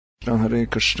Hare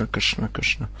Krishna, Krishna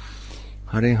Krishna,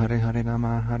 Hare Hare, Hare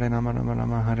Rama, Rama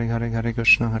Rama, Hare Hare, Hare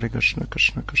Krishna,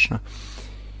 Krishna Krishna,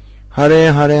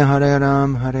 Hare Hare, Hare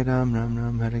Ram, Ram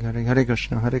Ram, Hare Hare, Hare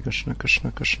Krishna, Krishna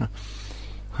Krishna,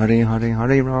 Hare Hare,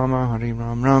 Hare Rama,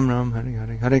 Ram Ram, Hare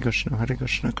Hare, Hare Krishna,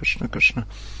 Krishna Krishna,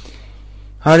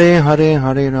 Hare Hare,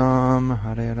 Hare Ram,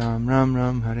 Ram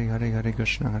Ram, Hare Hare, Hare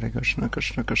Krishna,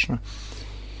 Krishna Krishna,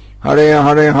 Hare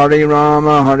Hare, Hare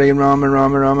Rama,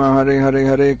 Rama Rama, Hare Hare,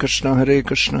 Hare Krishna,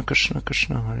 Krishna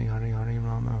Krishna, Hare Hare, Hare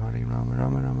Rama, Rama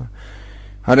Rama,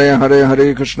 Hare Hare, Hare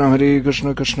Krishna, Krishna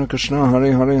Krishna, Hare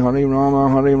Hare, Hare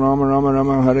Rama, Rama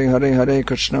Rama, Hare Hare, Hare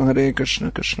Krishna,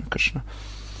 Krishna,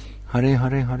 Hare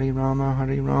Hare, Hare Rama,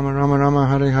 Rama Rama,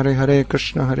 Hare Hare, Hare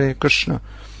Krishna,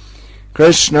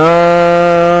 Krishna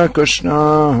Krishna,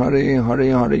 Hare Hare, Hare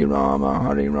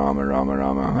Rama, Rama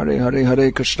Rama, Hare Hare,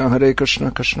 Hare Krishna, Krishna,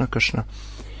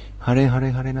 Hare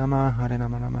Hare,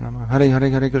 Hare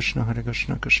Rama, Rama,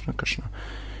 Hare Hare, Hare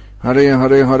Krishna, Krishna, Hare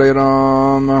Hare, Hare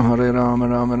Rama,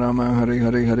 Rama Rama, Hare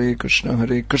Hare, Hare Krishna,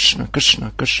 Krishna,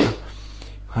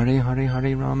 Hare Hare,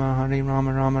 Hare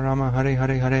Rama, Rama, Hare Hare, Hare Krishna, Krishna, Hare Hare, Hare Rama, Rama, Hare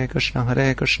Hare, Hare Krishna,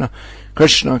 Hare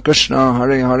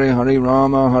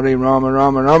Hare, Hare Rama,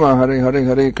 Rama, Hare Hare,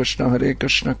 Hare Krishna,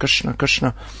 Krishna,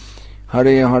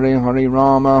 Hare Hare, Hare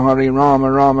Rama,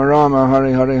 Rama,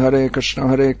 Hare Hare, Hare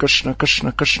Krishna, Hare Hare,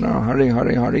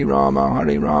 Hare Rama,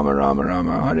 Hare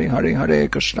Hare, Hare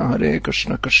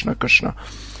Krishna,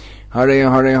 Hare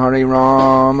Hare, Hare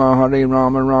Rama,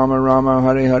 Rama,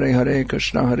 Hare Hare, Hare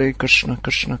Krishna,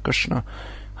 Krishna,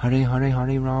 Hare Hare,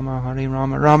 Hare Rama,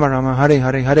 Rama, Hare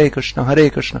Hare, Hare Krishna, Hare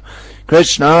Hare, Hare Rama, Hare Hare, Hare Krishna, Hare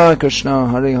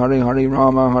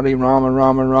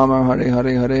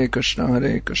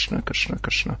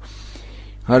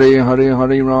Hare,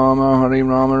 Hare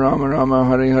Rama,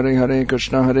 Hare Hare, Hare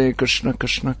Krishna,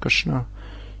 Krishna,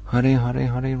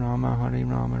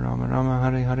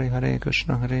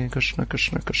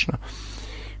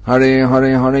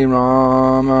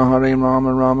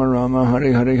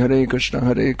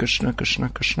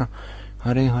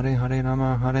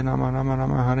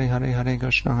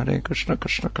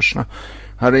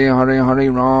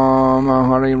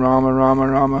 Hare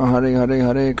Hare, Hare Rama, Hare Hare, Hare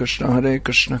Krishna,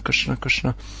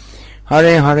 Hare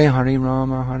Hare,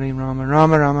 Hare Rama,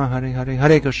 Rama, Hare Hare, Hare Krishna, Hare Hare, Hare Rama, Hare Hare, Hare Krishna, Hare Hare, Hare Rama, Hare Hare,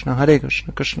 Hare Krishna,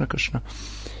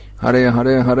 Hare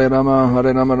Hare, Hare Rama,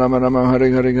 Rama,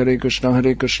 Hare Hare, Hare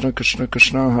Krishna,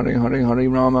 Krishna, Hare Hare,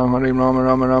 Hare Rama, Hare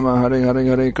Hare,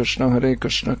 Hare Krishna,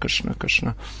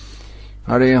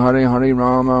 Hare Hare, Hare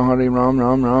Rama,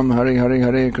 Ram, Hare Hare,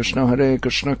 Hare Krishna,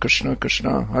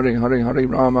 Krishna, Hare Hare, Hare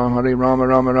Rama, Hare Hare, Hare Krishna,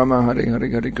 Hare Hare, Hare Rama, Rama, Hare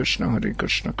Hare, Hare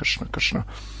Krishna,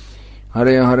 Krishna,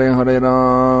 Hare Hare, Hare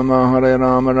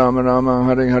Rama,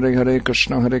 Hare Hare, Hare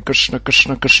Krishna, Krishna, Hare Hare, Hare Rama, Ram, Hare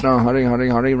Hare, Hare Krishna, Krishna, Hare Hare,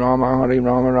 Hare Rama,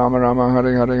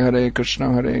 Hare Hare, Hare Krishna,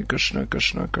 Hare Hare, Hare Rama, Hare Hare, Hare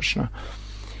Krishna, Krishna,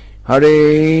 Hare Hare,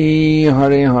 Hare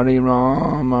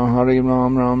Rama,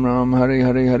 Hare Hare,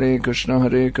 Hare Krishna,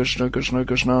 Krishna,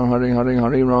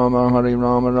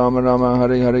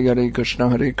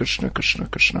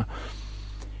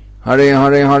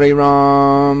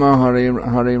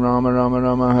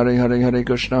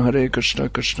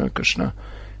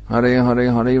 Hare Hare,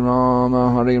 Hare Rama,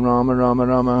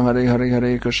 Hare Hare,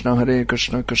 Hare Krishna,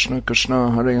 Krishna,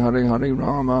 Hare Hare, Hare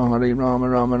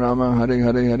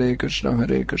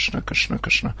Rama,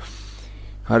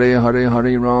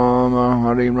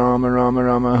 Hare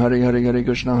Hare,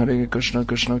 Hare Krishna,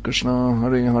 Krishna,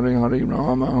 Hare Hare, Hare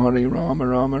Rama, Hare Hare, Hare Krishna, Hare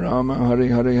Hare, Hare Rama,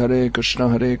 Hare Hare, Hare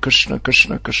Krishna,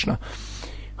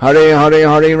 Krishna, Hare Hare,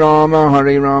 Hare Rama,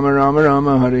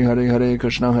 Hare Hare, Hare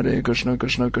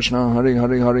Krishna, Krishna,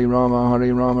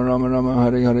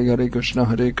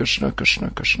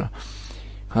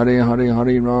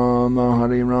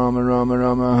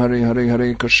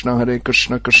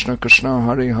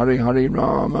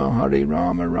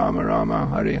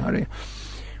 Hare Hare,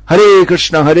 Hare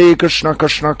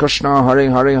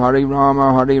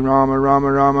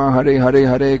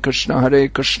Rama,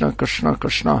 Hare Hare, Hare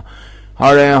Krishna,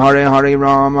 Krishna,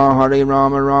 Hare Hare,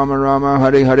 Hare Rama, Hare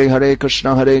Hare, Hare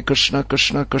Krishna,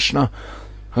 Krishna,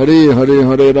 Hare Hare,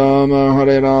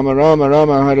 Hare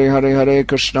Rama, Hare Hare, Hare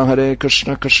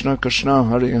Krishna, Krishna,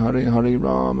 Hare Hare, Hare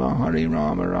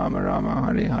Rama,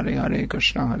 Hare Hare, Hare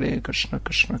Krishna,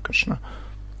 Krishna,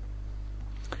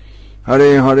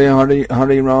 Hare Hare,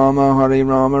 Hare Rama,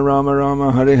 Hare Hare, Hare Krishna, Krishna, Hare Hare, Hare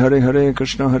Rama, Hare Hare, Hare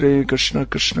Krishna,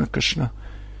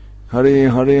 Hare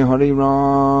Hare, Hare Rama, Hare Hare, Hare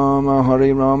Krishna, Hare Hare,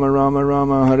 Hare Rama,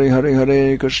 Hare Hare,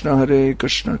 Hare Krishna,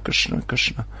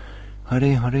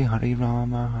 Hare Hare, Hare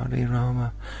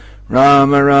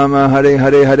Rama, Rama, Hare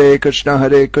Hare, Hare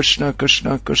Krishna,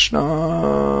 Krishna,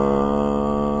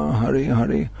 Hare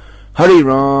Hare, Hare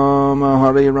Rama,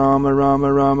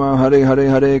 Rama Rama, Hare Hare,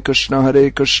 Hare Krishna,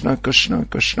 Krishna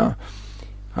Krishna.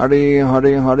 Hare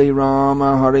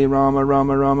Rama,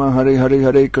 Rama Rama, Hare Hare,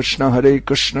 Hare Krishna,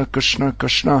 Krishna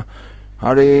Krishna.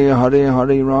 Hare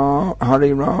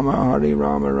Rama,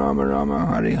 Rama Rama,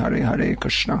 Hare Hare, Hare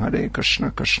Krishna,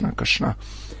 Krishna Krishna.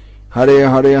 Hare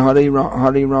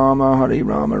Rama,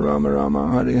 Rama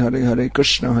Rama, Hare Hare, Hare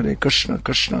Krishna,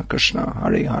 Krishna Krishna.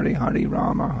 Hare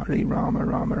Rama,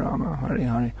 Rama Rama, Hare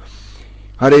Hare.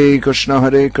 Hare Krishna,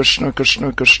 Krishna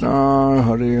Krishna.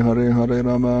 Hare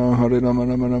Rama, Rama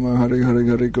Rama, Hare Hare,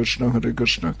 Hare Krishna,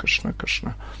 Krishna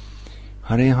Krishna.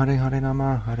 Hare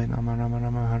Rama,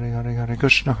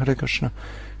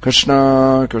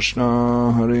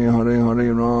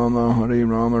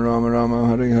 Rama Rama,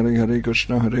 Hare Hare, Hare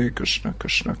Krishna,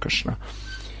 Krishna Krishna.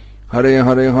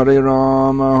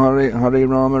 Hare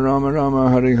Rama, Rama Rama,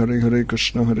 Hare Hare, Hare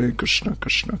Krishna,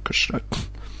 Krishna.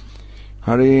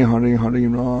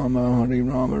 Hare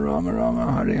Rama, Rama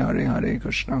Rama, Hare Hare, Hare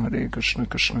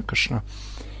Krishna, Krishna.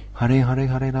 Hare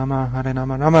Rama,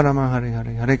 Rama Rama, Hare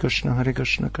Hare, Hare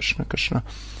Krishna, Krishna.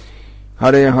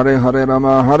 Hare Rama, Rama Rama,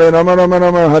 Hare Hare, Hare Krishna, Krishna. Hare Rama, Rama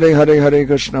Rama, Hare Hare, Hare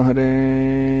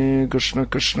Krishna,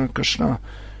 Krishna.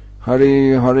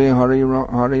 Hare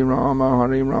Rama,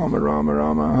 Rama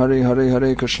Rama, Hare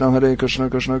Hare, Hare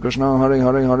Krishna,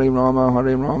 Krishna.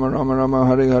 Hare Rama, Rama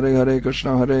Rama,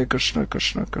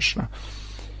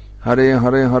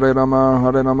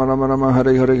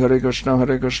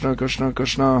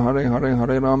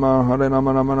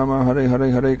 Hare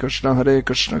Hare, Hare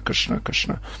Krishna, Krishna.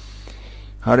 Hare Rama,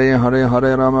 Rama, Hare Hare, Hare Krishna,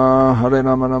 Krishna. Hare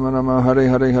Rama, Rama, Hare Hare, Hare Krishna, Krishna. Hare Rama, Rama, Hare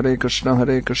Hare, Hare Krishna, Krishna. Hare Rama, Rama, Hare Hare,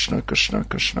 Hare Krishna,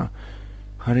 Krishna.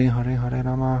 Hare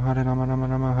Rama, Rama,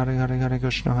 Hare Hare,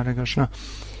 Hare Krishna. Hare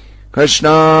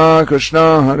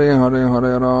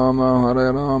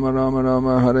Rama,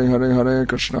 Rama, Hare Hare,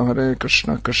 Hare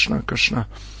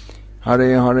Krishna,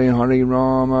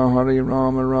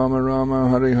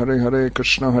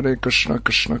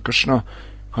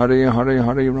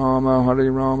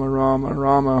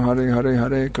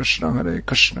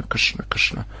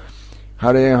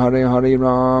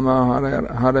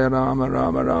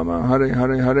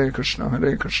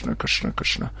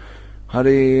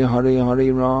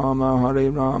 Hare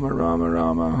Rama,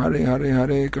 Rama, Hare Hare,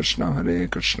 Hare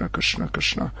Krishna,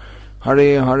 Krishna.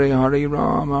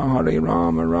 Hare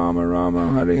Rama,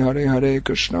 Rama, Hare Hare, Hare Krishna, Krishna. Hare Rama, Rama, Hare Hare, Hare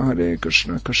Krishna, Krishna.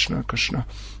 Hare Rama,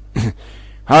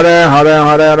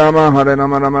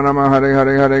 Rama, Hare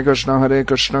Hare, Hare Krishna,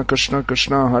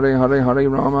 Krishna.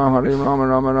 Hare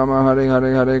Rama,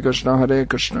 Rama, Hare Hare,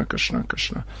 Hare Krishna,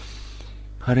 Krishna.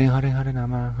 Hare Rama,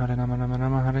 Hare Hare,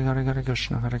 Hare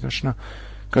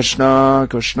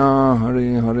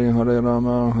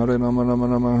Krishna. Hare Rama,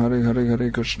 Rama, Hare Hare,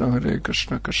 Hare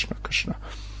Krishna, Krishna.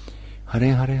 Hare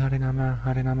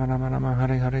Rama, Rama,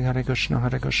 Hare Hare, Hare Krishna.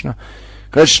 Hare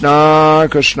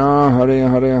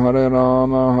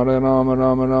Rama,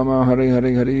 Rama, Hare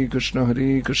Hare, Hare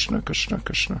Krishna,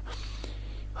 Krishna.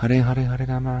 Hare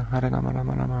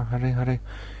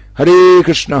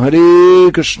Rama,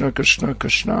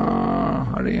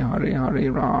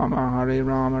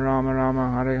 Rama,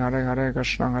 Hare Hare, Hare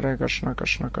Krishna, Krishna. Hare Rama, Rama, Hare Hare, Hare Krishna,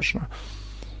 Krishna.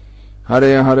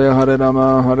 Hare Rama,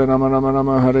 Rama,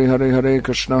 Hare Hare, Hare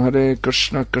Krishna. Hare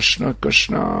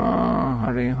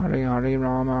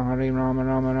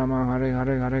Rama, Rama, Hare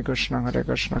Hare, Hare Krishna,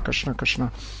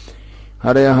 Krishna.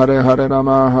 Hare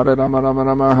Rama,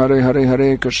 Rama, Hare Hare,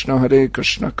 Hare Krishna.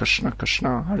 Hare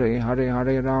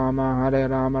Rama,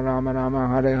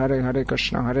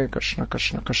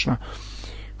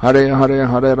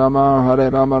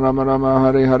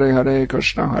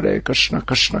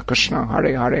 Hare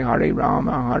Hare, Hare Krishna,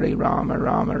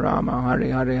 Krishna.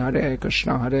 Hare Rama,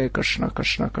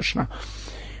 Hare Hare,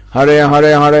 Hare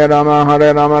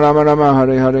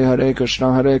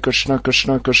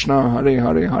Krishna.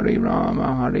 Hare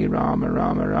Rama,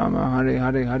 Rama, Hare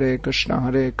Hare, Hare Krishna,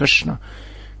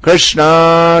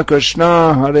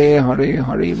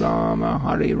 Krishna.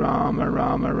 Hare Rama,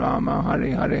 Rama, Hare Hare, Hare Krishna. Hare Rama,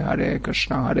 Hare Hare, Hare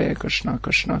Krishna, Hare Rama,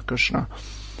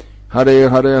 Hare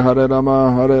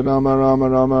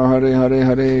Hare,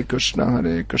 Hare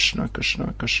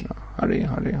Krishna.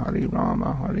 Krishna,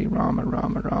 Hare Rama,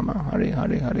 Rama, Hare Hare, Hare Krishna, Krishna. Hare Rama, Rama, Hare Hare, Hare Krishna, Krishna. Hare Rama, Rama, Hare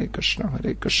Hare,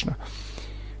 Hare Krishna.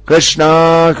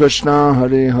 Krishna,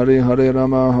 Hare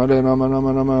Rama,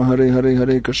 Rama, Hare Hare,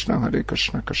 Hare Krishna,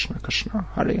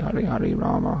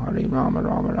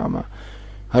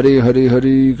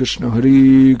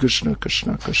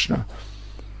 Krishna.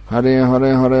 Hare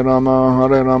Rama,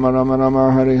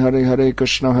 Hare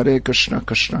Krishna, Hare Rama, Rama, Hare Hare,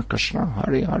 Hare Krishna, Krishna.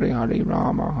 Hare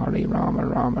Rama,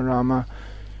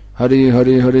 Hare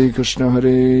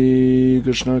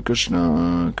Krishna,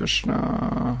 Krishna.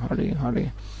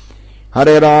 Hare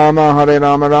Hare Rama,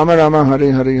 Rama Rama,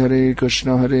 Hare Hare, Hare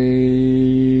Krishna,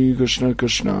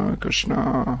 Krishna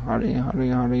Krishna, Hare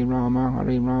Hare Rama,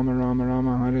 Rama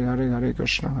Rama, Hare Hare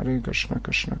Krishna,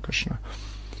 Krishna Krishna.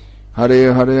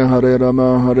 Hare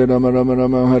Rama,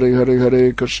 Rama, Hare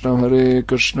Hare Krishna,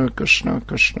 Krishna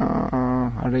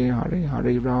Krishna. Hare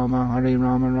Rama,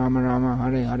 Rama,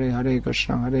 Hare Hare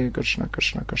Krishna, Krishna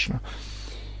Krishna.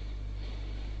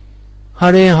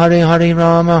 Hare Rama,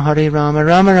 Rama, Hare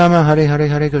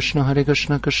Hare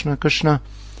Krishna, Krishna Krishna.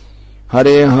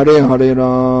 Hare Rama,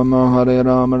 Rama, Hare Hare Krishna, Krishna Krishna. Hare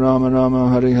Rama, Rama,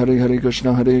 Hare Hare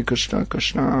Krishna, Krishna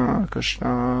Krishna.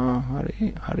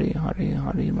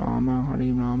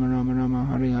 Hare Rama, Rama,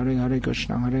 Hare Hare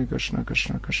Krishna,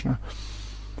 Krishna Krishna.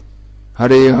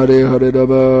 Hare Rama,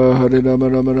 Rama, Hare Hare Krishna, Krishna Krishna. Hare Rama,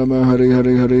 Rama, Hare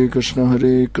Hare Krishna,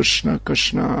 Krishna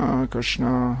Krishna.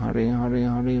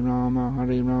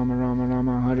 Hare Rama, Rama,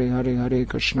 Hare Hare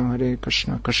Krishna,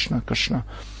 Krishna Krishna.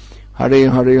 Hare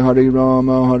Rama,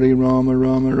 Rama, Hare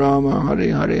Hare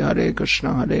Krishna,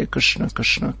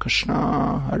 Krishna Krishna.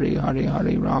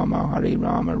 Hare Rama,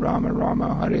 Rama,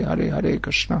 Hare Hare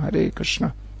Krishna, Krishna Krishna. Hare Rama, Rama, Hare Hare Krishna, Krishna Krishna.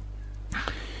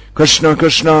 Hare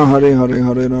Rama,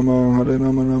 Rama,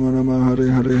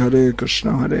 Hare Hare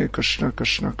Krishna,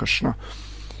 Krishna Krishna.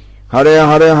 Hare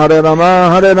Rama,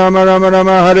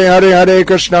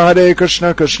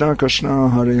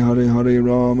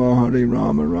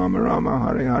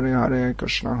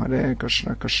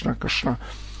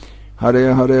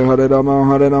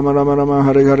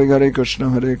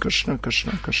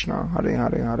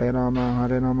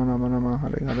 Rama,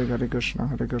 Hare Hare Krishna,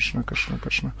 Krishna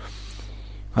Krishna.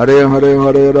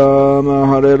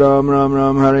 Hare Rama,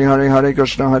 Ram, Hare Hare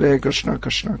Krishna, Krishna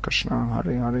Krishna.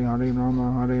 Hare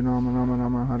Rama, Rama, Hare Hare Krishna, Krishna Krishna.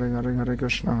 Hare Rama, Rama, Hare Hare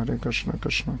Krishna,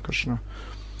 Krishna Krishna.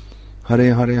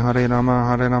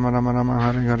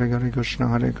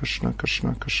 Hare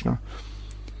Rama,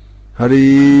 Rama,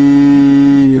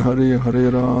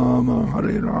 Hare Hare Krishna, Krishna Krishna.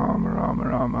 Hare Rama, Rama,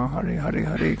 Hare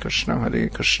Hare Krishna,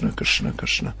 Krishna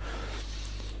Krishna.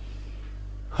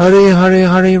 Hare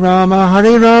Rama, Rama,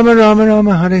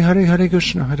 Hare Hare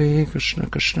Krishna, Krishna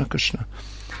Krishna.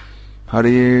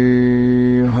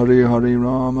 Hare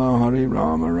Rama,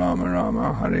 Rama, Hare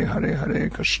Hare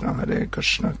Krishna,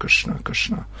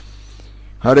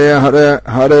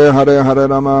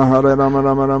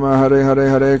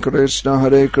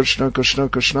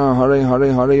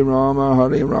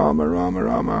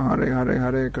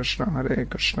 Krishna.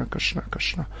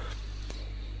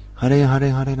 Hare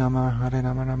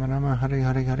Rama, Rama, Hare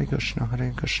Hare Krishna,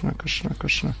 Krishna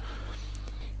Krishna.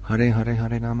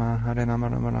 Hare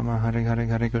Rama, Rama, Hare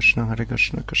Hare Krishna,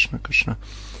 Krishna Krishna.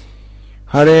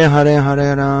 Hare Rama, Rama, Hare Hare Krishna, Krishna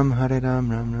Krishna. Hare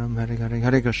Ram, Ram, Hare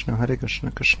Hare Krishna,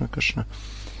 Krishna Krishna.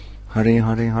 Hare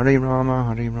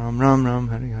Rama, Ram,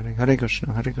 Hare Hare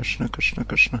Krishna, Krishna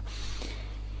Krishna.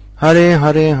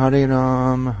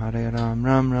 Hare Ram,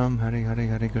 Ram, Hare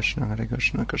Hare Krishna,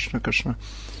 Krishna Krishna.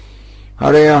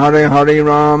 Hare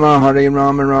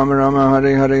Rama, Rama,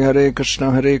 Hare Hare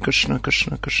Krishna,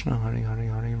 Krishna Krishna.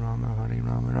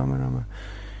 Hare Rama, Rama.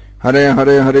 Hare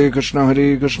Krishna,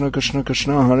 Krishna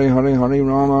Krishna.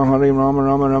 Hare Rama,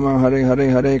 Rama, Hare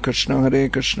Hare Krishna,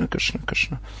 Krishna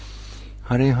Krishna.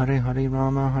 Hare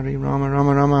Rama,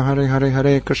 Rama, Hare Hare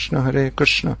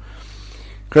Krishna,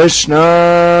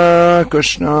 Krishna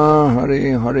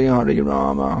Krishna.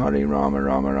 Hare Rama,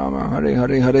 Rama, Hare Hare Krishna, Krishna Krishna. Hare Rama, Rama, Hare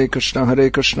Hare Krishna,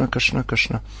 Krishna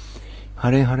Krishna.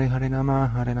 Hare Rama,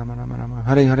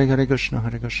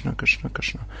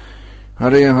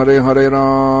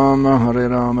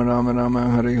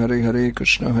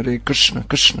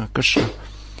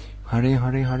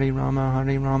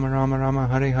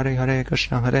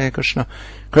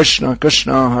 Hare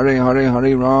Hare Krishna,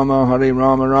 Krishna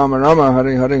Krishna.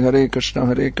 Hare Rama, Rama,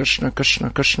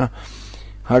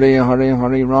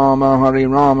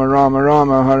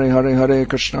 Hare Hare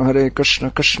Krishna,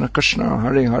 Krishna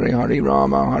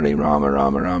Krishna. Hare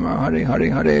Rama, Rama, Hare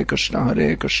Hare Krishna,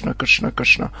 Krishna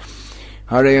Krishna.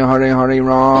 Hare Rama,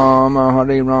 Rama, Hare Hare Krishna,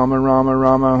 Krishna Krishna. Hare Rama,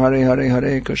 Rama, Hare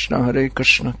Hare Krishna,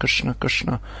 Krishna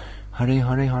Krishna. Hare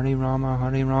Rama,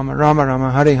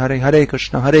 Rama, Hare Hare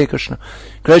Krishna,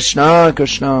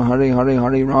 Krishna Krishna.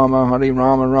 Hare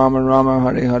Rama, Rama,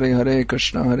 Hare Hare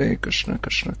Krishna, Krishna Krishna. Hare Rama, Rama, Hare Hare Krishna, Krishna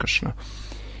Krishna.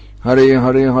 Hare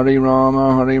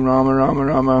Rama,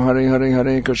 Rama, Hare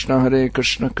Hare Krishna,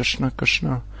 Krishna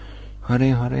Krishna.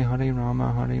 Hare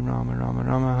Rama,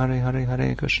 Rama, Hare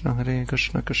Hare Krishna,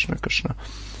 Krishna Krishna.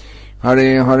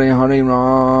 Hare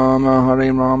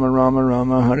Rama,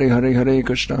 Rama, Hare Hare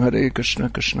Krishna, Krishna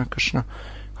Krishna.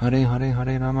 Hare Hare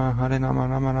Hare Rama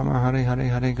Rama Rama Hare Hare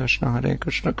Hare Krishna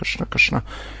Krishna Krishna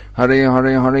Hare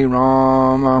Hare Hare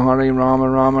Rama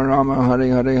Rama Rama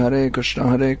Hare Hare Hare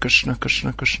Krishna Krishna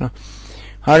Krishna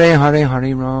Hare Hare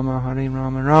Hare Rama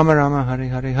Rama Rama Hare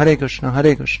Hare Hare Krishna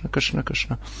Krishna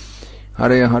Krishna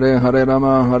Hare Hare Hare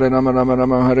Rama Rama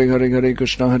Rama Hare Hare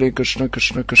Krishna Krishna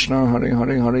Krishna Hare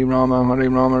Hare Hare Rama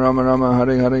Rama Rama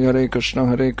Hare Hare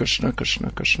Krishna Krishna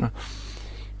Krishna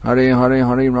Hare Hare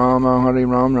Hare Rama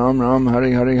Ram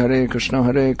Hare Hare Krishna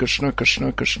Krishna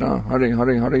Krishna Hare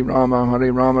Hare Hare Rama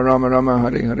Rama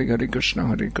Hare Hare Krishna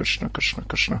Krishna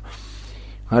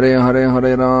Hare Hare Hare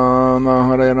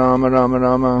Rama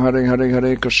Rama Hare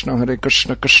Hare Krishna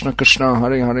Krishna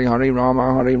Hare Hare Hare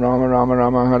Rama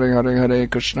Rama Hare Hare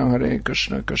Krishna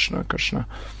Krishna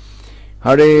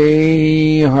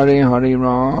Hare Hare Hare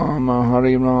Rama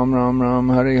Ram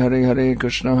Hare Hare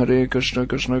Krishna Krishna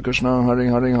Krishna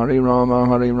Hare Hare Hare Rama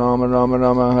Rama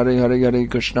Hare Hare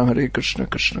Krishna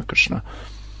Krishna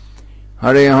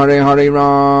Hare Hare Hare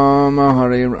Rama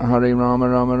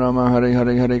Rama Hare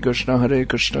Hare Krishna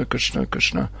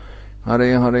Krishna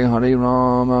Hare Hare Hare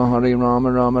Rama Rama Hare Hare Krishna Krishna Hare Hare Hare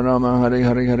Rama Rama Hare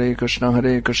Hare Krishna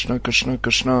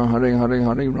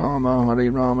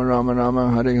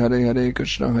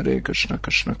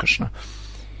Krishna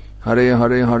Hare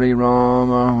Hare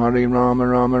Hare Rama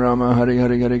Rama Hare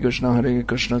Hare Krishna Krishna Hare Hare Hare Rama Hare Hare Krishna Krishna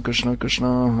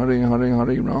Hare Hare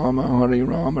Hare Rama Hare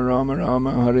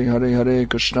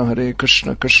Hare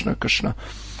Krishna Krishna Hare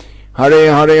Hare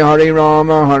Hare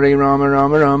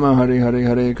Rama Hare Hare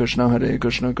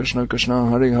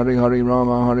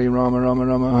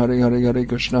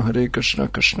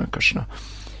Krishna Krishna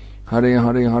Hare Hare Hare Rama Hare Hare Krishna Krishna Hare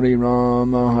Hare Hare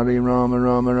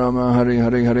Rama Hare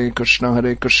Hare Krishna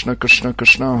Krishna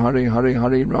Hare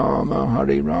Hare Rama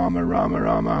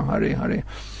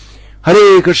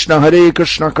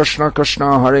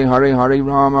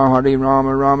Hare Hare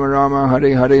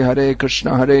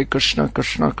Krishna Hare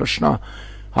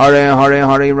Hare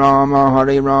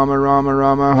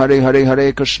Rama Hare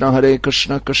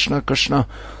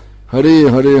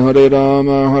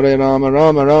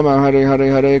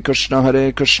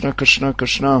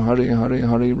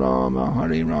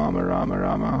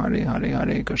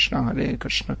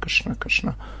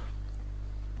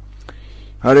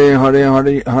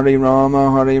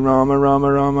Krishna Hare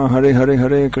Hare Rama Hare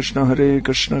Hare Krishna Hare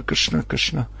Hare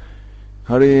Rama Hare Krishna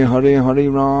Hare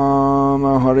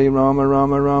Hare Rama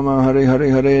Hare Hare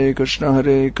Krishna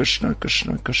Hare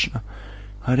Hare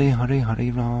Rama Hare Hare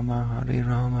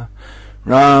Krishna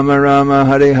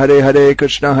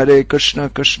Hare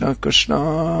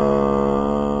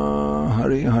Hare Rama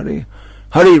Rama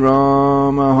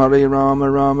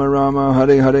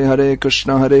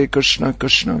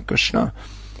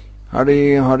Hare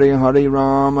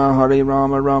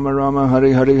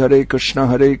Hare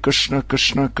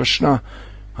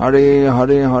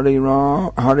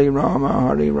Krishna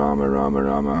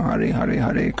Krishna Hare Hare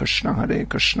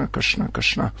Rama Hare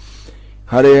Hare Krishna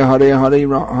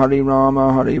Krishna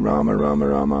Hare Hare Rama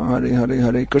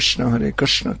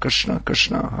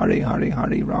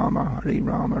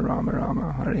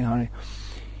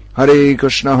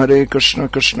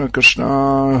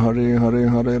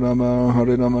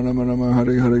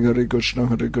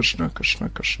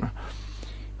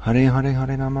Hare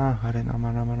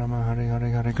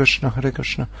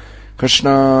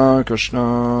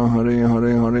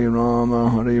Krishna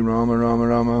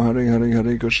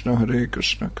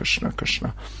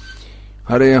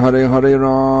Hare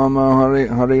Rama Hare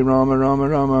Hare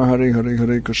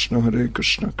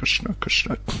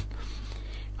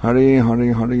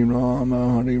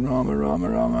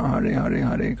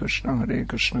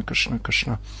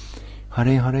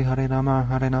Hare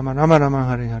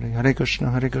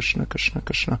Rama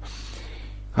Hare Hare Krishna Hare Krishna Hare Rama Hare Krishna Hare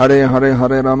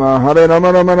Rama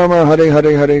Hare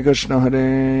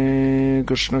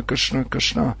Krishna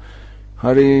Krishna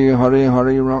Hare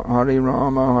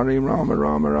Rama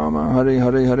Rama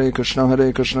Hare Krishna Krishna Hare Rama Rama Hare Krishna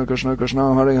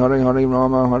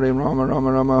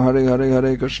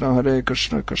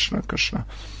Krishna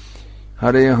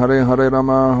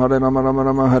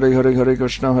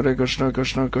Hare Rama Hare Krishna Hare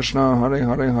Rama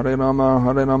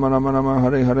Rama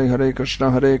Hare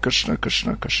Krishna Hare Rama Hare Krishna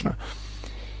Krishna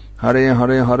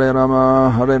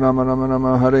Hare Rama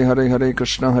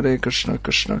Hare Krishna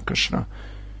Krishna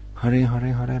Hare Rama Hare Krishna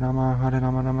Hare Rama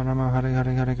Hare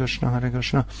Krishna Krishna Hare Rama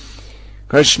Hare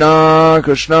Krishna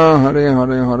Krishna Hare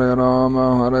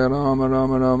Rama Hare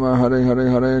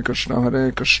Krishna Hare Rama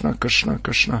Hare Krishna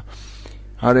Krishna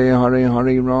Hare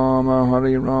Rama Hare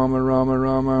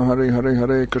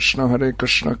Krishna Hare Rama Hare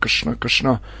Krishna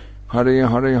Krishna Hare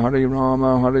Hare Hare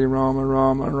Rama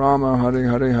Rama Rama Hare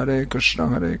Hare Hare Krishna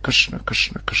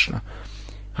Krishna Krishna.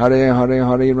 Hare Hare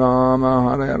Hare Rama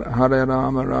Hare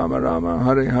Rama Rama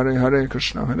Hare Hare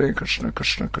Krishna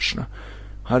Krishna Krishna.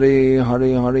 Hare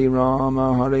Hare Hare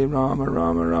Rama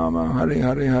Rama Rama Hare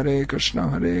Hare Krishna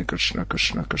Krishna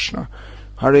Krishna.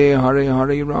 Hare Hare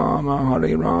Hare Rama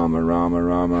Rama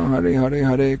Rama Hare Hare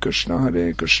Krishna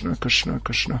Krishna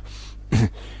Krishna.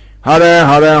 Hare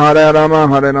Hare Hare Rama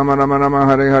Rama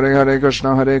Hare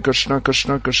Krishna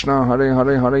Krishna Krishna.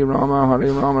 Hare Hare Hare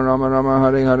Rama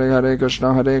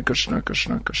Rama Hare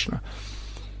Krishna Krishna.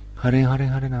 Hare Hare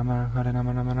Hare Rama Rama Hare Krishna Krishna Krishna. Hare Hare Hare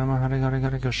Rama Rama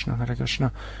Hare Krishna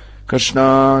Krishna. Hare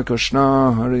Hare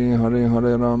Hare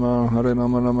Rama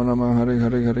Rama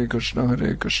Hare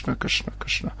Krishna Krishna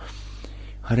Krishna.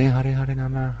 Hare Hare Hare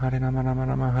Rama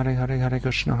Rama Hare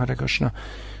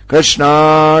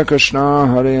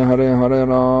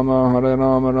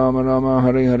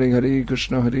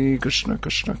Krishna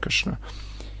Krishna.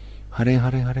 Hare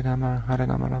Hare Hare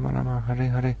Rama Rama Hare Krishna Krishna. Hare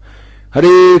Hare Hare Rama Rama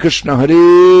Hare Krishna. Hare Hare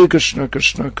Hare Rama Hare Krishna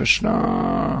Krishna. Hare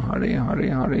Hare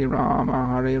Hare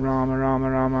Rama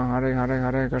Rama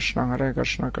Hare Krishna.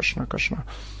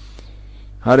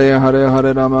 Hare Hare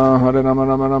Hare Rama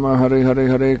Rama Hare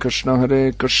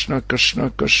Krishna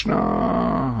Krishna.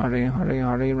 Hare Hare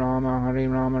Hare Rama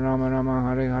Rama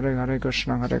Hare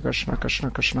Krishna.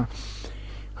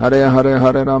 Hare Hare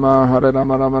Hare Rama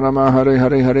Rama Hare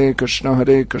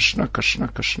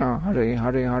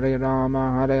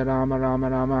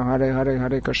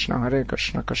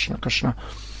Krishna Krishna.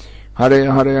 Hare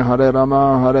Hare Hare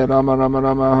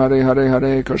Rama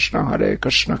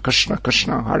Rama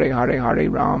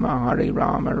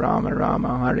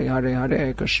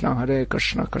Hare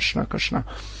Krishna Krishna.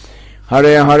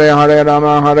 Hare Hare Hare Rama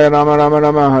Rama Hare Krishna Krishna. Hare Hare Hare Rama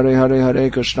Rama Hare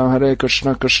Krishna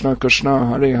Krishna Krishna. Hare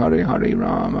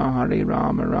Hare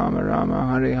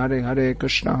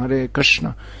Hare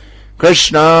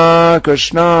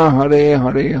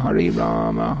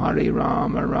Rama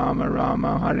Rama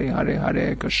Hare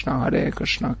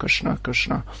Krishna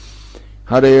Krishna.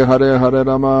 Hare Hare Hare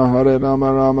Rama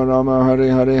Rama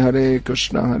Hare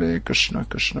Krishna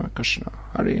Krishna.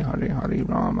 Hare Hare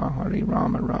Hare Rama Hare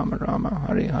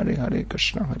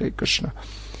Krishna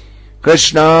Krishna Krishna.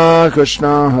 Hare Hare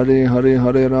Hare Rama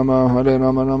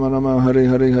Rama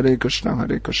Hare Krishna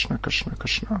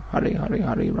Krishna. Hare Hare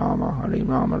Hare Rama Hare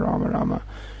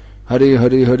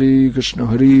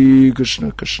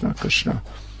Krishna Krishna.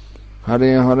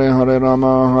 Hare Hare Hare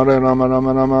Rama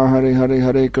Rama Hare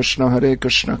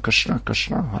Krishna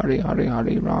Krishna.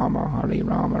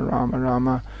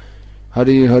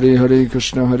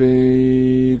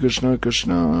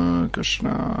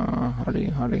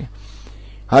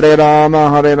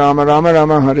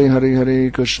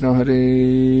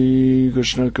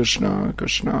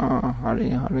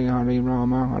 Hare Hare Hare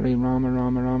Rama Hare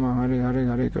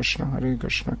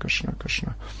Krishna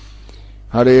Krishna.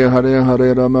 Hare Hare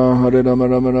Hare Rama Rama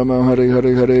Hare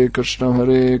Krishna Krishna Krishna.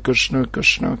 Hare Hare Hare Rama Rama Hare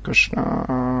Krishna Krishna.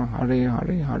 Hare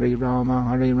Hare Hare Rama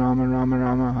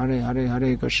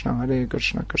Hare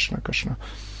Krishna Krishna.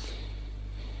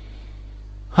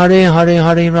 Hare Hare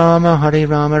Hare Rama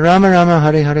Rama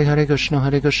Hare Krishna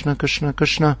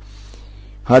Krishna.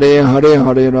 Hare Hare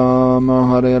Hare Rama Rama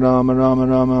Hare Krishna Krishna. Hare Hare Hare Rama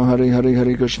Rama Hare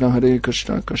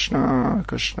Krishna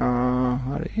Krishna.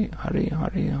 Hare Hare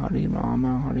Hare Rama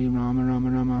Rama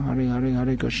Hare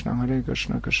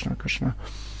Krishna.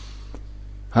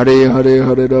 Hare Hare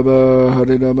Hare Rama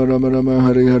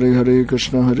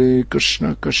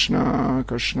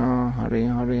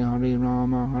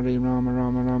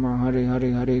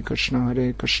Hare Krishna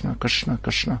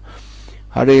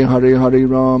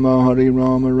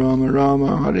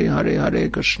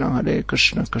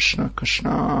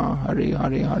Krishna. Hare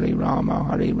Hare Hare Rama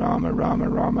Hare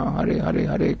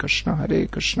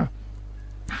Krishna.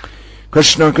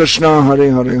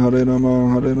 Hare Hare Hare Rama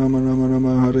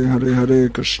Rama Hare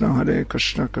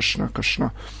Krishna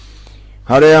Krishna.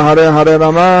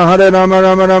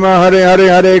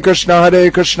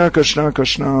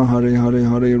 Hare Hare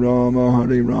Hare Rama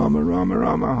Hare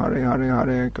Krishna Krishna. Hare Hare Hare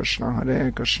Rama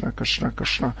Hare Krishna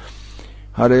Krishna.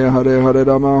 Hare Hare Hare Rama Hare Krishna Krishna. Hare Hare Hare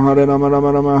Rama Hare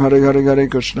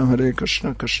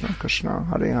Krishna Krishna.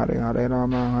 Hare Hare Hare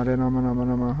Rama Hare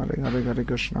Krishna Krishna. Hare Hare Hare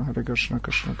Rama Hare Krishna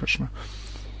Krishna.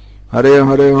 Hare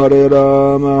Hare Hare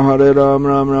Rama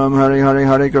Ram Hare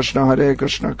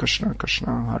Krishna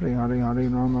Krishna. Hare Hare Hare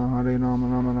Rama Hare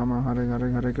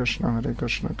Krishna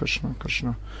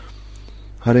Krishna.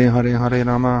 Hare Hare Hare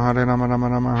Rama Hare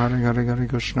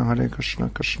Krishna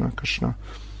Krishna.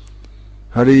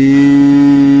 Hare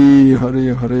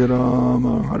Hare Hare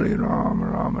Rama, Hare Rama,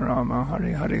 Rama Rama,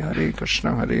 Hare Hare, Hare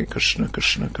Krishna,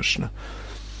 Krishna Krishna.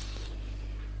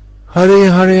 Hare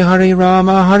Hare Hare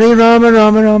Rama, Hare Rama,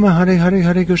 Rama Rama, Hare Hare,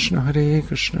 Hare Krishna,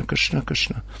 Krishna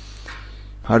Krishna.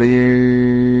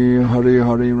 Hare Hare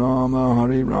Hare Rama,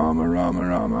 Hare Rama, Rama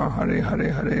Rama, Hare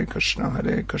Hare, Hare Krishna,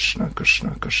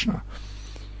 Krishna Krishna.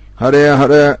 Hare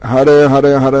Hare Hare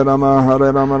Hare Hare Rama,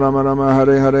 Hare Rama, Rama Rama,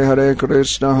 Hare Hare, Hare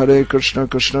Krishna,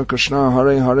 Krishna Krishna.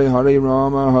 Hare Hare Hare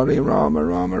Rama, Hare Rama,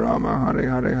 Rama Rama, Hare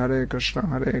Hare, Hare Krishna,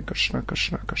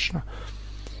 Krishna.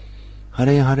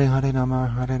 Hare Hare Hare Rama,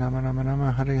 Hare Rama, Rama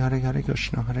Rama, Hare Hare, Hare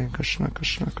Krishna,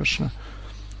 Krishna.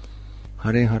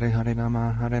 Hare Hare Hare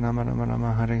Rama, Hare Rama, Rama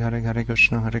Rama, Hare Hare, Hare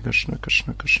Krishna,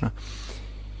 Krishna.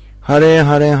 Hare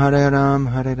Hare Hare Ram,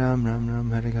 Hare Ram, Ram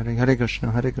Ram, Hare Hare, Hare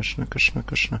Krishna,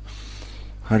 Krishna.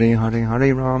 Hare Hare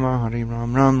Hare Rama, Hare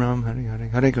Ram, Ram Ram, Hare Hare,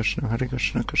 Hare Krishna,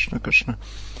 Krishna.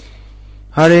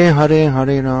 Hare Hare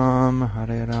Hare Ram,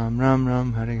 Hare Ram, Ram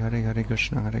Ram, Hare Hare, Hare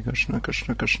Krishna,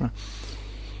 Krishna.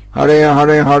 Hare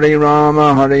Hare Hare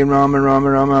Rama, Hare Rama, Rama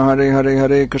Rama, Hare Hare,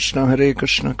 Hare Krishna,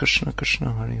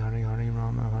 Krishna. Hare Hare Hare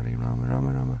Rama, Hare Rama,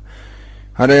 Rama Rama.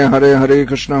 Hare Hare Hare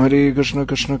Krishna,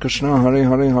 Krishna. Hare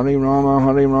Hare Hare Rama,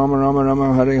 Hare Rama, Rama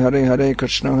Rama, Hare Hare, Hare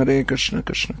Krishna,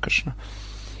 Krishna.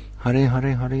 Hare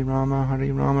Hare Hare Rama,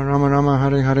 Hare Rama, Rama Rama,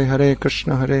 Hare Hare, Hare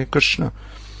Krishna.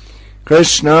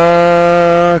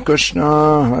 Krishna,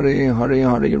 Hare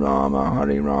Hare Rama,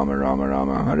 Hare Rama, Rama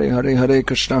Rama, Hare Hare, Hare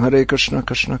Krishna,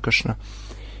 Krishna.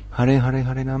 Hare Hare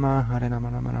Hare Rama, Hare Rama,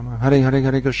 Rama Rama, Hare Hare,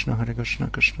 Hare Krishna,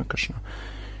 Krishna.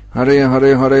 Hare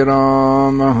Hare Hare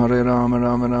Rama, Hare Rama,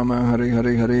 Rama Rama, Hare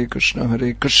Hare, Hare Krishna,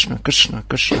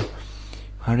 Krishna.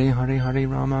 Hare Hare Hare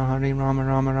Rama, Hare Rama,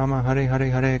 Rama Rama, Hare Hare,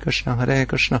 Hare Krishna,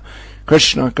 Krishna.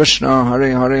 Hare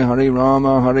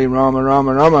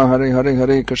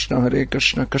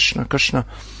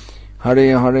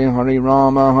Hare Hare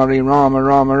Rama, Hare Rama,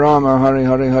 Rama Rama, Hare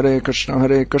Hare, Hare Krishna.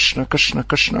 Hare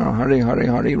Hare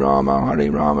Hare Rama, Hare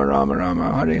Rama, Rama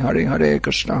Rama, Hare Hare, Hare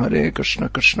Krishna,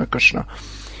 Krishna.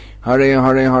 Hare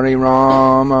Hare Hare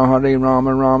Rama, Hare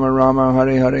Rama, Rama Rama,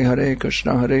 Hare Hare, Hare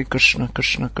Krishna. Hare Hare Hare Rama, Hare Rama, Rama Rama, Hare Hare, Hare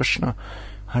Krishna.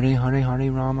 Hare Hare Hare Rama, Hare Rama, Rama Rama, Hare Hare, Hare Krishna. Krishna. Hare Hare Hare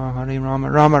Rama, Hare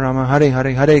Rama, Rama Rama, Hare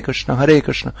Hare, Hare Krishna. Hare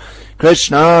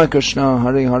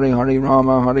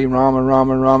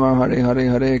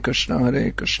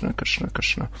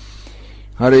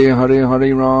Hare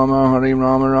Hare Rama, Hare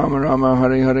Rama, Rama Rama,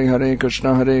 Hare Hare, Hare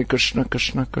Krishna. Hare Hare Hare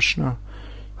Rama, Hare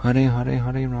Rama, Rama Rama, Hare Hare, Hare Krishna. Hare Hare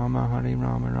Hare Rama, Hare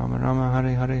Rama, Rama Rama,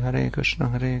 Hare Hare,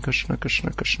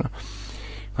 Hare Krishna.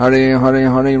 Hare Hare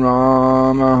Hare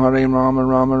Rama, Hare Rama,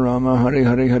 Rama Rama, Hare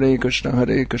Hare, Hare Krishna.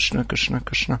 Hare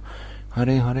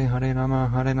Hare Hare Rama,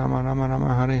 Hare Rama, Rama Rama,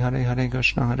 Hare Hare,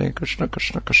 Hare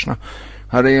Krishna.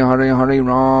 Hare Hare Hare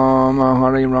Rama,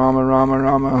 Hare Rama, Rama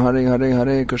Rama, Hare Hare,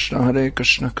 Hare Krishna. Hare Hare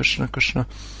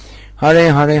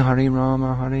Hare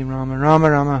Rama, Hare Rama, Rama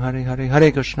Rama, Hare Hare,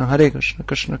 Hare Krishna.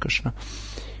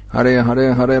 Hare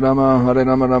Hare Hare Rama, Hare Rama,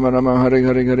 Rama Rama,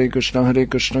 Hare Hare, Hare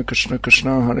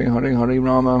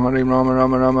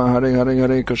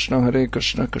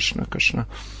Krishna.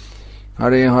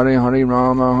 Hare Hare Hare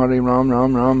Rama, Hare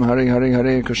Ram, Hare Hare,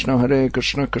 Hare Krishna.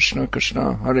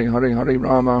 Hare Hare Hare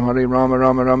Rama, Hare Rama, Rama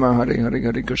Rama, Hare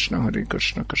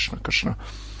Hare, Hare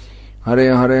Krishna.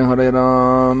 Hare Hare Hare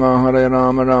Rama, Hare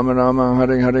Rama, Rama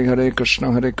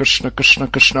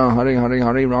Rama, Hare Hare,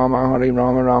 Hare Krishna. Hare Hare Hare Rama, Hare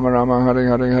Rama, Rama Rama, Hare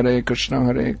Hare, Hare Krishna.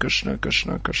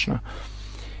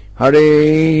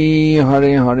 Hare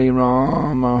Hare Hare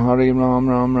Rama, Hare Ram,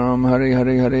 Hare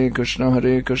Hare, Hare Krishna.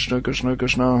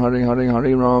 Hare Hare Hare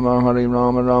Rama, Hare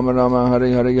Rama, Rama Rama,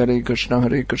 Hare Hare, Hare Krishna.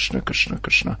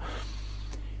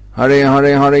 Hare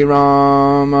Hare Hare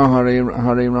Rama, Hare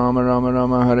Rama, Rama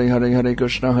Rama, Hare Hare, Hare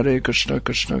Krishna.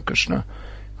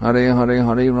 Hare Hare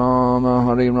Hare Rama,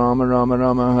 Hare Rama, Rama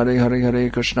Rama, Hare Hare, Hare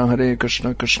Krishna. Hare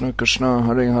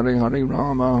Hare Hare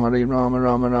Rama, Hare Rama,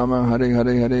 Rama Rama, Hare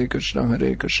Hare, Hare Krishna.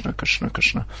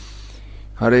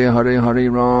 Hare Hare Hare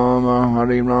Rama,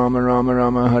 Hare Rama, Rama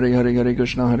Rama, Hare Hare, Hare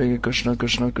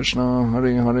Krishna.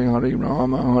 Hare Hare Hare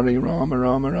Rama, Hare Rama,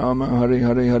 Rama Rama, Hare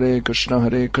Hare, Hare Krishna.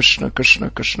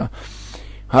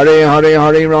 Hare Hare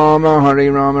Hare Rama, Hare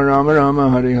Rama, Rama Rama,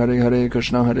 Hare Hare, Hare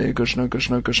Krishna.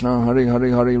 Hare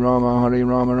Hare Hare Rama, Hare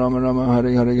Rama, Rama Rama,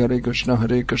 Hare Hare,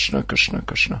 Hare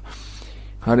Krishna.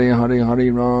 Hare Hare Hare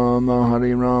Rama,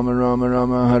 Hare Rama, Rama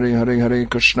Rama, Hare Hare, Hare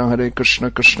Krishna. Hare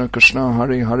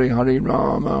Hare Hare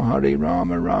Rama, Hare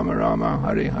Rama, Rama Rama,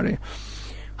 Hare Hare.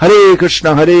 Hare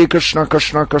Krishna,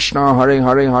 Krishna Krishna, Hare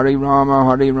Hare, Hare Rama,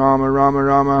 Rama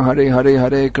Rama, Hare Hare,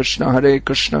 Hare Krishna,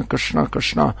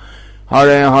 Krishna.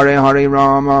 Hare Hare Hare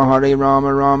Rama,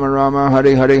 Rama Rama,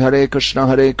 Hare Hare, Hare Krishna.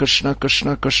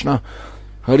 Krishna.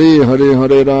 Hare Hare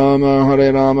Hare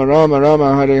Rama Rama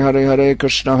Rama Hare Hare Hare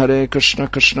Krishna Krishna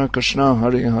Krishna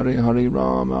Hare Hare Hare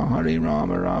Rama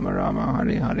Rama Rama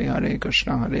Hare Hare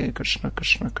Krishna Krishna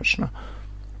Krishna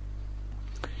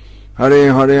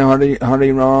Hare Hare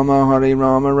Hare Rama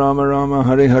Rama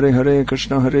Hare Hare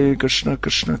Krishna Krishna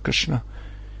Krishna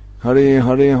Hare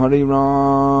Hare Hare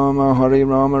Rama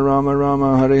Rama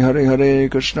Hare Hare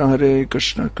Krishna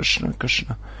Krishna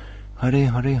Krishna Hare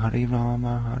Hare Hare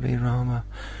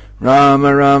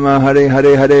Rama Rama Hare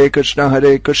Hare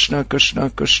Krishna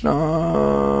Krishna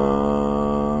Hare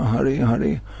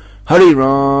Hare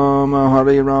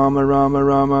Hare Rama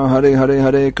Rama Hare Hare Krishna Krishna Hare Hare Hare Rama Hare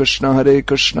Hare Krishna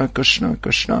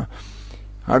Krishna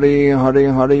Hare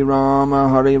Hare Hare Rama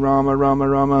Hare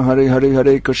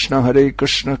Hare Krishna Krishna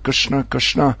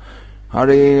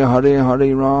Hare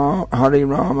Hare Hare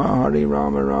Rama Hare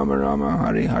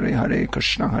Hare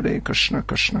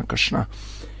Krishna Krishna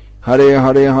Hare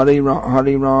Hare Rama Hare Hare Hare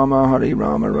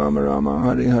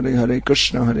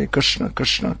Krishna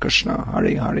Krishna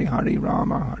Hare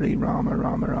Hare Rama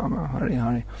Rama Hare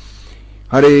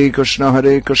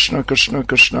Krishna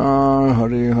Krishna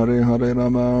Hare Hare Rama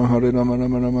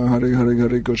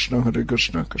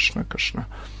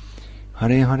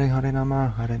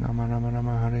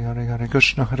Rama Hare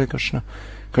Krishna Krishna Krishna Hare Rama Rama Hare Krishna Krishna Hare Hare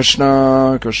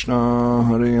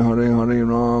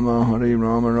Rama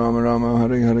Hare Krishna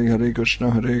Hare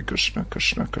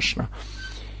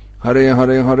Rama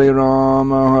Hare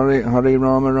Krishna Hare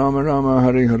Rama Rama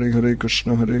Hare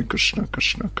Krishna Hare Rama Rama Hare Krishna Hare Rama Rama Hare Krishna Hare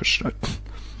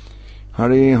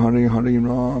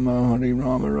Rama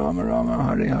Hare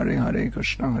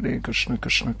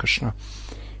Krishna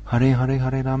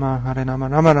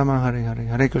Hare Rama Rama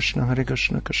Hare Krishna Hare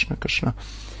Rama Hare Krishna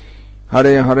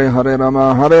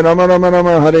Hare Rama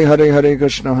Rama Hare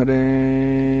Krishna Hare Rama Hare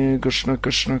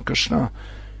Krishna Krishna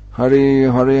Hare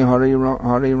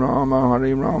Rama Rama Hare Krishna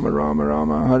Hare Rama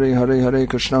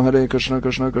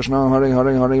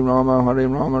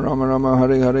Rama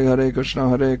Hare Krishna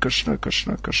Hare Rama Hare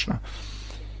Krishna Hare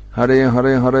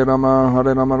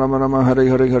Rama Rama Hare Krishna Hare Rama Hare Krishna Hare Rama Rama Hare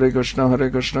Krishna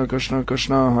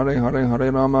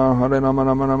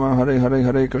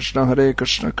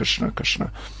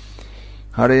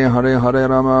Hare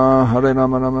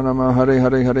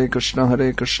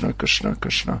Rama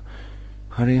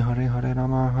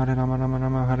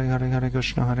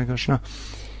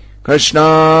Rama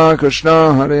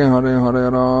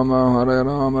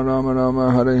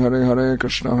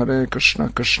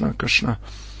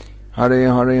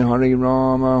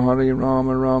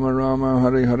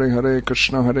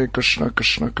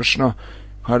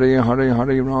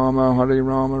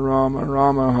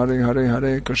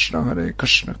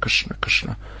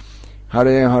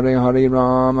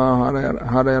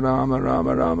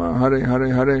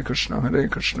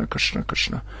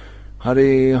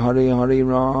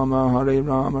Krishna Krishna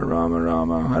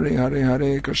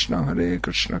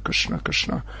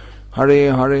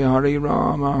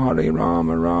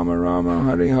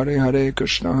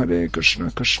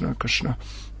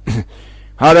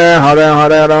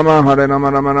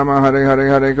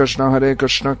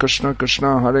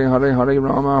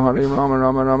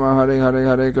Hare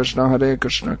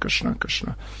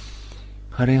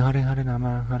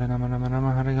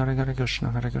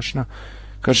Rama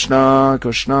Hare Krishna Hare Rama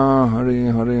Rama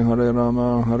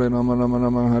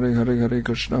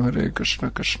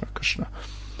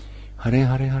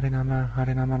Hare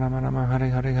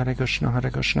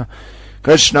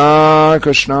Krishna Krishna Hare Rama Hare Krishna Hare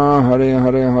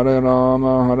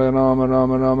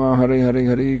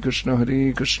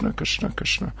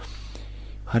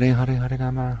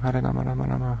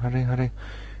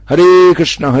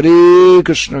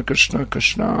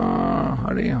Rama Rama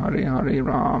Hare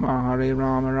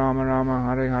Krishna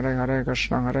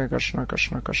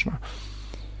Krishna Hare Rama Hare Krishna Hare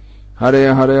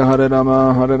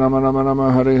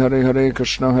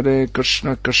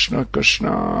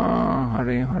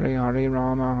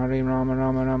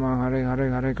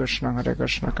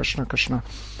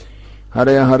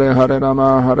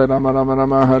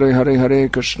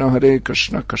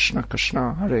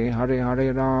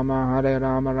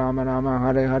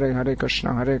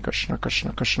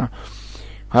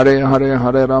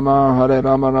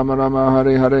Rama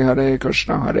Rama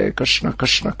Hare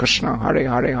Krishna Krishna Hare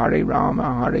Rama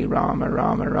Hare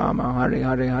Krishna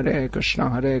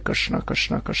Hare Rama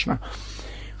Rama Hare Krishna Krishna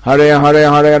Hare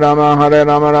Rama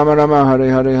Rama Hare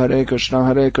Krishna Hare Rama Hare Krishna Hare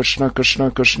Rama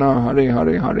Hare Krishna Hare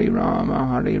Rama Hare Krishna Hare Rama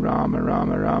Hare Krishna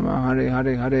Hare Rama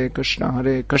Hare Krishna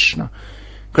Hare Krishna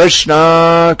Krishna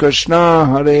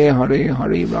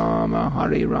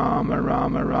Hare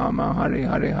Rama Rama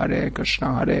Hare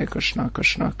Krishna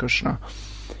Krishna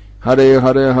Hare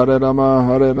Hare Hare Rama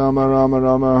Rama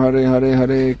Rama Hare Hare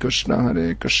Hare Krishna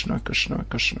Krishna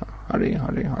Krishna Hare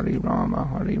Hare Hare Rama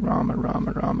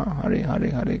Rama Rama Hare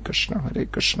Hare Krishna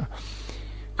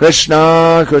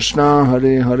Krishna Krishna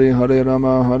Hare Hare Hare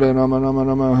Rama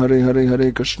Rama Hare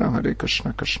Hare Krishna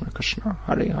Krishna Krishna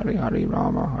Hare Hare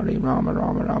Rama Rama Hare Hare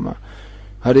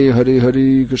Krishna Krishna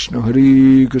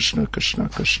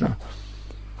Krishna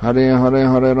Hare Hare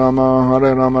Hare Rama Rama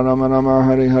Hare Hare Krishna Krishna Krishna Hare Hare Rama Rama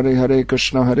Hare Hare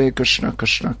Krishna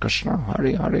Krishna Krishna Hare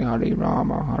Hare Hare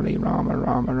Rama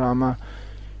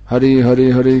Rama Hare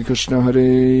Hare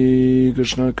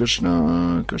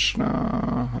Krishna Krishna Krishna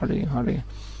Hare Hare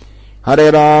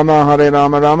Rama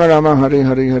Rama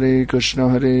Hare Hare Krishna Krishna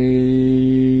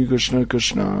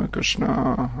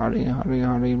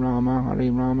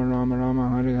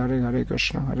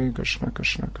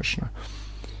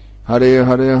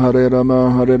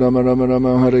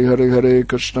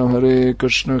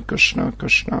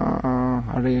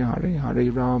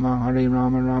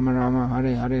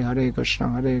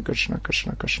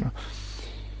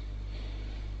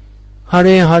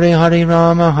Hare Hare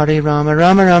Rama Hare Krishna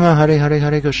Krishna Hare Rama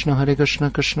Hare Krishna Krishna Hare Rama Hare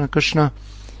Krishna Krishna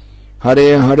Hare Rama Hare Krishna Krishna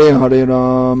Hare Rama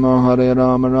Hare Krishna Hare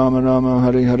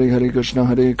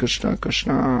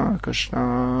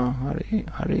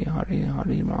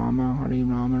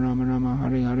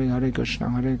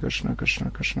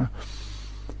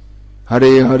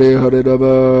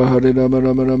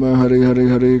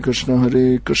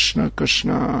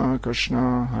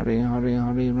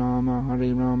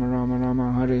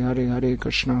Rama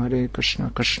Hare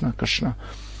Krishna Krishna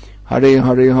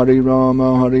Hare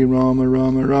Rama Hare Krishna Krishna Hare Rama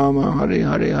Rama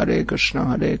Hare Krishna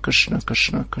Krishna Hare Rama Hare Krishna Krishna Hare Rama Hare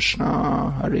Krishna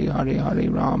Krishna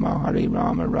Hare Rama Hare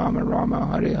Krishna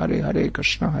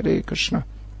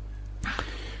Krishna Hare Rama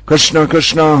Hare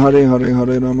Krishna Krishna Hare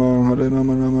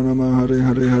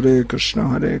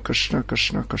Rama Hare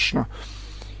Krishna Krishna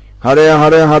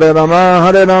Hare Rama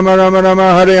Hare Krishna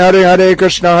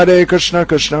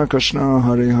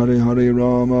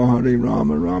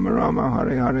Hare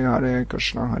Rama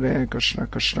Hare Krishna Krishna Krishna Hare Rama Hare Krishna Hare Rama Hare Krishna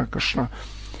Krishna Hare Rama Hare Krishna Krishna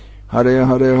Hare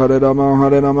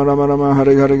Rama Rama Hare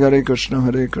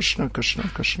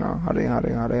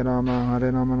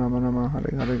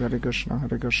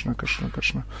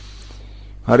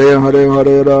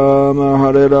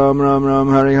Krishna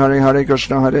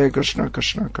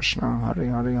Krishna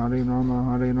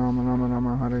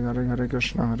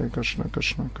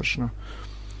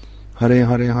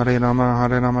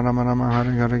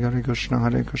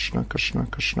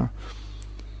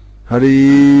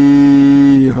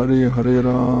Rama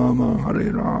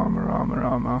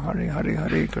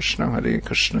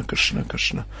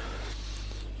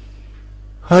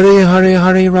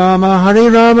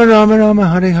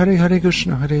Hare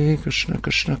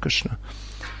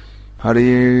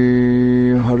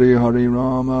Krishna Krishna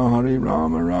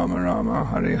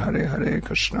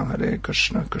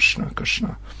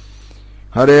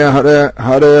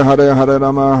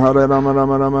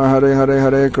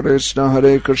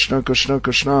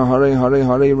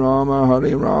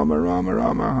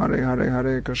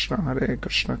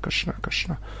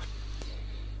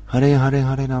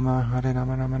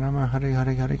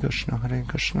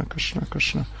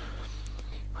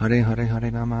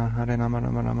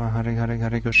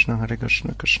Hare Rama Hare Krishna Krishna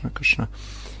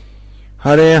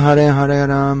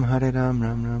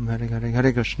Hare Rama Hare Krishna Krishna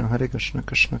Hare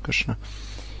Rama Hare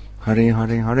Krishna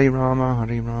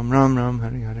Krishna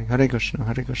Hare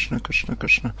Rama Hare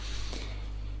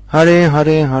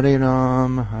Krishna Krishna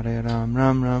Hare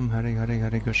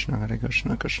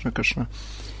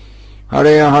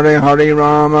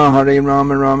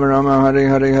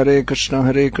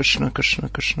Ram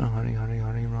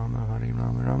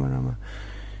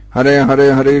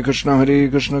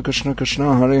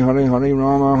Hare Krishna Krishna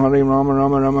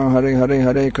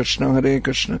Hare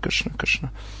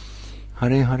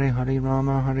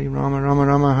Rama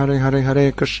Ram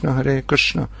Hare Krishna Krishna Hare Ram Ram Hare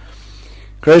Krishna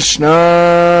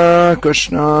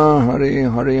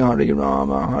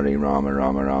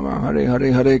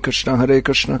Krishna Hare Rama Hare Krishna Krishna Hare Rama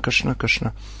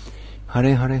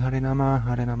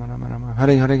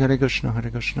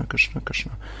Hare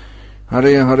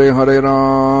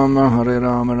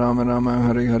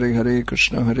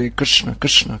Krishna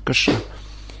Krishna Hare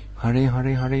Rama Hare Krishna Hare Rama Hare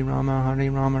Krishna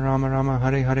Krishna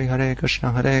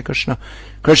Hare Rama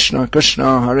Hare Krishna Krishna Hare Rama Hare Krishna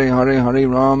Krishna Hare Rama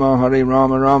Hare Krishna Krishna Hare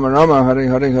Rama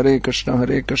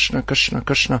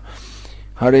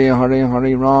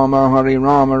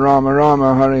Hare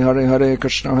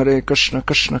Krishna Krishna Hare Rama Hare Krishna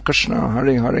Krishna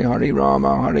Hare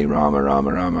Rama Hare Krishna Krishna Hare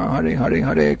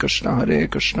Rama Hare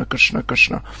Krishna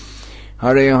Krishna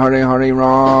Hare Hare Hare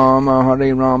Rama,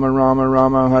 Hare Rama Rama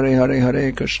Rama, Hare Hare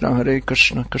Hare Krishna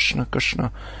Krishna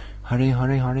Krishna. Hare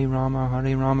Hare Hare Rama,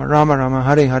 Hare Rama Rama Rama,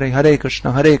 Hare Hare Hare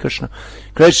Krishna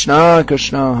Krishna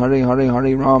Krishna. Hare Hare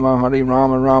Hare Rama, Hare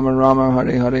Rama Rama Rama,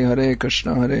 Hare Hare Hare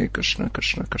Krishna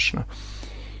Krishna Krishna.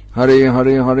 Hare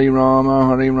Hare Hare Rama,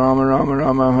 Hare Rama Rama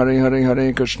Rama, Hare Hare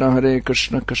Hare Krishna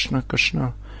Krishna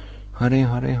Krishna. Hare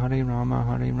Hare Hare Rama,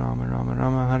 Hare Rama Rama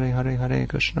Rama, Hare Hare Hare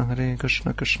Krishna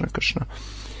Krishna Krishna.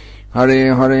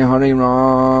 Hare Hare Hare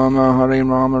Rama, Hare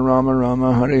Rama Rama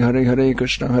Rama, Hare Hare Hare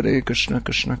Krishna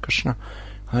Krishna Krishna.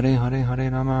 Hare Hare Hare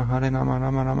Rama, Hare Rama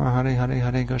Rama Rama, Hare Hare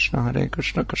Hare Krishna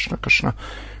Krishna Krishna.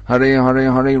 Hare Hare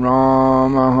Hare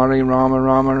Rama, Hare Rama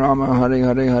Rama Rama, Hare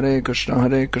Hare Hare Krishna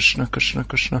Krishna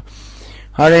Krishna.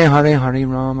 Hare Hare Hare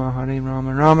Rama, Hare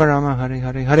Rama Rama Rama, Hare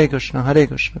Hare Hare Krishna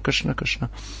Krishna Krishna.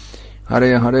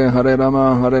 Hare Hare Hare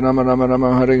Rama, Hare Rama Rama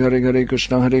Rama, Hare Hare Hare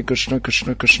Krishna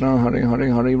Krishna Krishna. Hare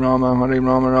Hare Hare Rama, Hare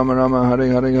Rama Rama Rama,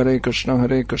 Hare Hare Hare Krishna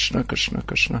Krishna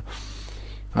Krishna.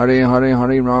 Hare Hare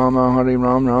Hare Rama, Hare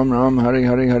Ram Ram Ram, Hare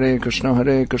Hare Hare Krishna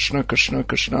Krishna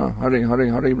Krishna. Hare Hare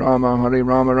Hare Rama, Hare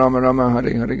Rama Rama Rama,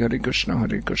 Hare Hare Hare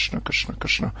Krishna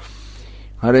Krishna.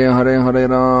 Hare Hare Hare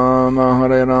Rama,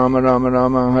 Hare Rama Rama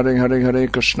Rama, Hare Hare Hare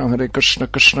Krishna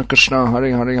Krishna Krishna.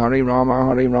 Hare Hare Hare Rama,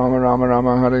 Hare Rama Rama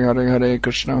Rama, Hare Hare Hare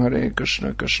Krishna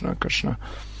Krishna.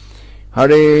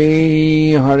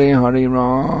 Hare Hare Hare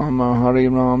Rama, Hare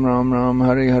Ram Ram Ram,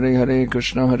 Hare Hare Hare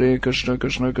Krishna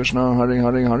Krishna Krishna. Hare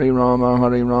Hare Hare Rama,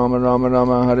 Hare Rama Rama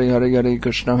Rama, Hare Hare Hare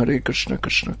Krishna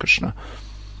Krishna.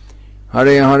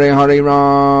 Hare Hare Hare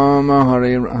Rama,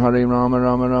 Hare Rama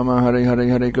Rama Rama, Hare Hare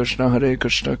Hare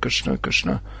Krishna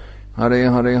Krishna. Hare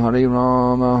Hare Hare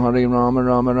Rama, Hare Rama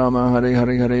Rama Rama, Hare Hare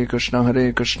Hare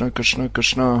Krishna Krishna.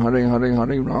 Hare Hare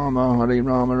Hare Rama, Hare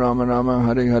Rama Rama Rama,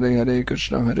 Hare Hare Hare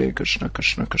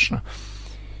Krishna.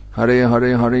 Hare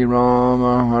Hare Hare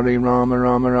Rama, Hare Rama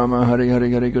Rama Rama, Hare Hare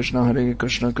Hare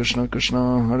Krishna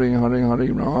Krishna. Hare Hare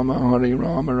Hare Rama, Hare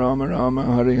Rama Rama Rama,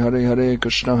 Hare Hare Hare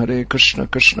Krishna. Hare Hare Hare Rama, Hare Rama Rama Rama, Hare Hare Hare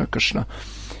Krishna Krishna.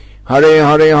 Hare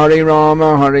Hare Hare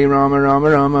Rama, Hare Rama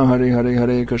Rama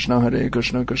Rama, Hare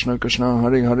Hare Hare Krishna Krishna.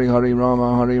 Hare Hare Hare Rama,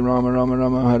 Hare Rama Rama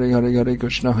Rama, Hare Hare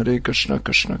Hare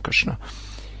Krishna Krishna.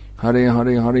 Hare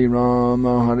Hare Hare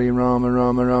Rama, Hare Rama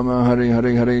Rama Rama, Hare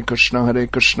Hare Krishna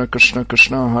Krishna.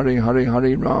 Hare Hare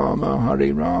Hare Rama,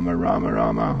 Hare Rama Rama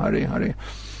Rama, Hare Hare Hare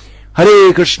Krishna Krishna.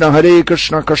 Hare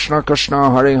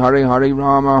Hare Hare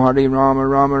Rama, Hare Rama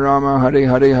Rama Rama, Hare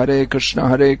Hare Hare Krishna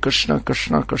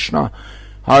Krishna.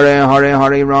 Hare Hare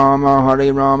Hare Rama,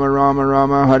 Hare Rama Rama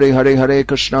Rama, Hare Hare Hare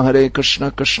Krishna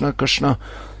Krishna.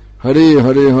 Hare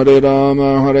Hare Hare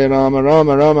Rama, Hare Rama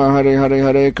Rama Rama, Hare Hare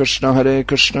Hare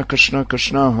Krishna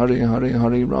Krishna. Hare Hare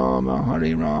Hare Rama,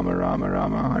 Hare Rama Rama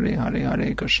Rama, Hare Hare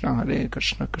Hare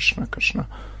Krishna Krishna.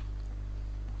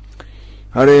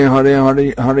 Hare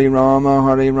Hare Hare Rama,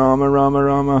 Hare Rama Rama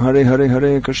Rama, Hare Hare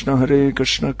Hare Krishna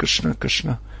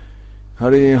Krishna.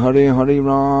 Hare Hare Hare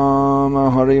Rama, Hare Rama Rama Rama, Hare Hare Hare Krishna Krishna. Hare Hare Hare Rama,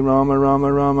 Hare Rama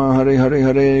Rama Rama, Hare Hare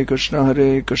Hare Krishna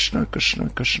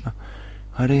Krishna.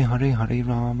 Hare Hare Hare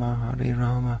Rama, Hare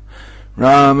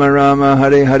Rama Rama Rama,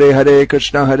 Hare Hare Hare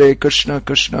Krishna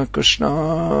Krishna.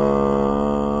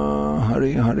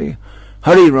 Hare Hare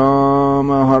Hare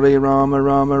Rama, Hare Rama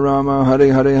Rama Rama, Hare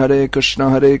Hare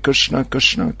Hare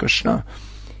Krishna Krishna.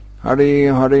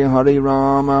 Hare Hare Hare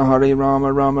Rama, Hare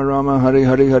Rama Rama Rama, Hare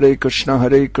Hare Hare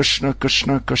Krishna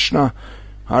Krishna.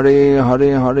 Hare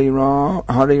Hare Hare Rama,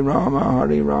 Hare Rama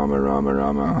Rama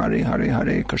Rama, Hare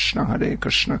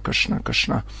Krishna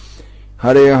Krishna.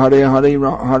 Hare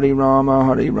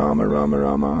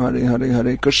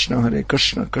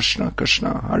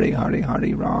Hare Hare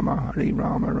Rama, Hare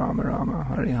Rama Rama Rama,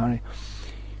 Hare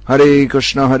Hare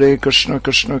Hare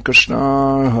Krishna.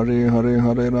 Hare Hare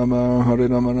Hare Rama, Hare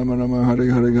Rama Rama Rama,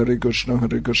 Hare Hare Hare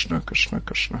Krishna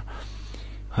Krishna.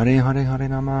 Hare Hare Hare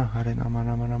Rama, Hare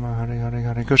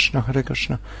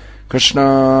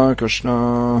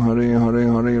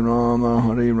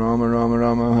Rama Rama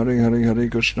Rama, Hare Hare Hare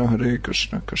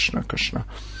Krishna Krishna.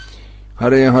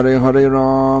 Hare Hare Hare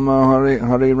Rama, Hare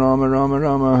Rama Rama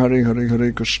Rama, Hare Hare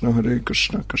Hare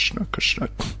Krishna Krishna.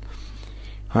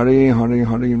 Hare Hare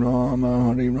Hare Rama,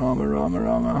 Hare Rama Rama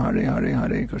Rama, Hare Hare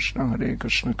Hare Krishna.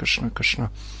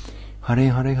 Hare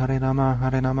Hare Hare Rama,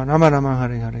 Hare Rama Rama Rama,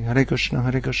 Hare Hare Hare Krishna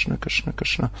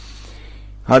Krishna.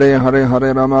 Hare Hare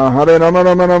Hare Rama, Hare Rama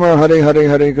Rama Rama, Hare Hare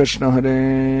Hare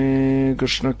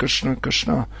Krishna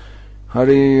Krishna.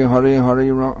 Hare Hare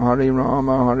Hare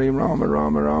Rama, Hare Rama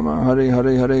Rama Rama, Hare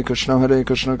Hare Hare Krishna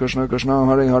Krishna.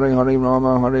 Hare Hare Hare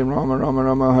Rama, Hare Rama Rama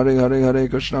Rama, Hare Hare Hare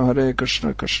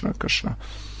Krishna Krishna.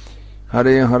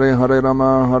 Hare Hare Hare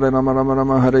Rama Rama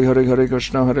Rama Hare Hare Hare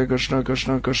Krishna Krishna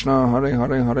Krishna Hare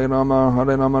Hare Hare Rama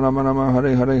Rama Rama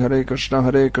Hare Hare Krishna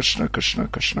Krishna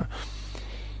Krishna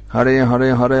Hare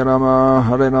Hare Hare Rama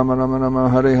Rama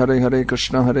Hare Hare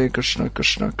Krishna Krishna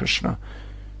Krishna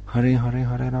Hare Hare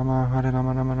Hare Rama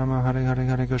Rama Hare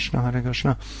Hare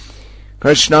Krishna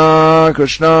Krishna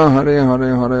Krishna Hare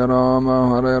Hare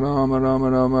Rama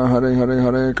Rama Hare Hare Krishna Krishna Hare Hare Hare Rama Rama Hare Hare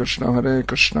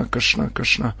Krishna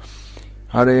Krishna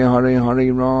Hare Hare Hare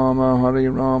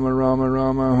Rama Rama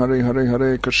Hare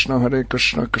Hare Krishna Krishna Hare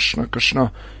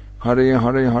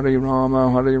Hare Hare Rama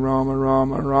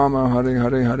Rama Hare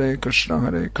Hare Krishna Krishna Hare Hare Hare Rama Rama Hare Hare Krishna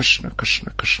Krishna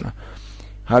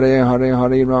Hare Hare Hare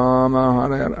Rama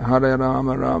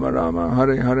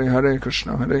Rama Hare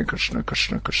Hare Krishna Krishna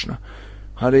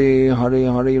Hare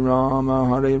Hare Hare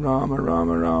Rama Hare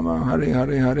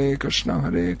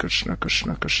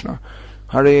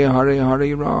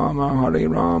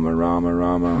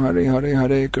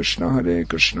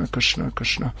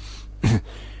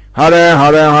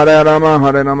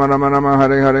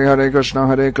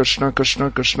Krishna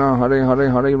Krishna Hare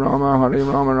Hare Rama Hare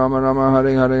Krishna Hare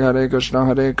Hare Hare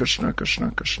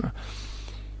Rama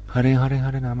Hare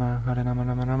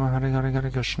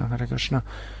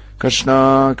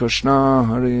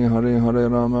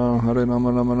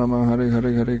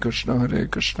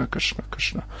Krishna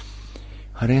Krishna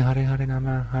Hare Hare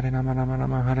Rama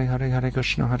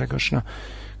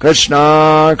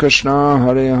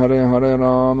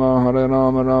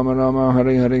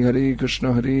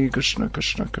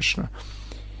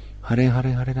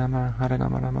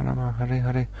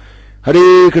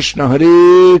Krishna Hare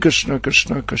Hare Hare Rama Hare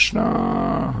Krishna Krishna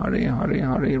Hare Hare Rama Hare Krishna Hare Hare Hare Rama Hare Krishna Krishna Hare Hare Rama Hare Krishna Hare Hare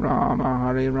Hare Rama Hare Krishna Krishna Hare Hare Rama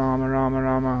Hare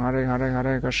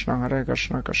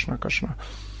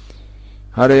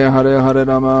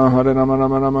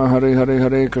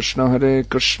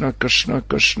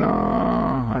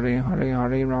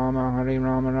Krishna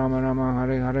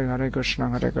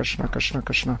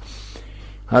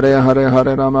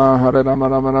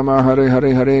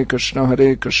Hare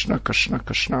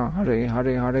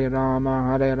Hare Hare Rama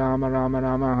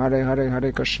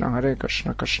Hare Krishna Hare Hare Rama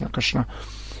Hare Krishna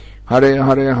Hare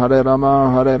Hare Hare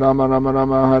Rama Hare Krishna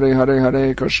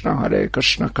Hare Hare Rama Hare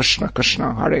Krishna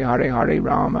Hare Hare Hare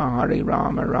Rama Hare Krishna Hare Hare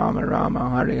Rama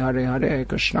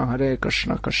Hare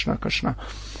Krishna Krishna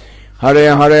Hare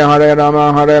Rama Rama Hare Krishna Hare Hare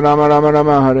Rama Hare Krishna Hare Rama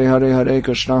Rama Hare Krishna Krishna Hare Rama Hare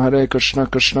Krishna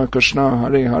Hare Rama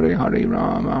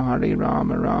Hare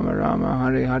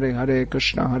Krishna Hare Rama Hare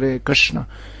Krishna Hare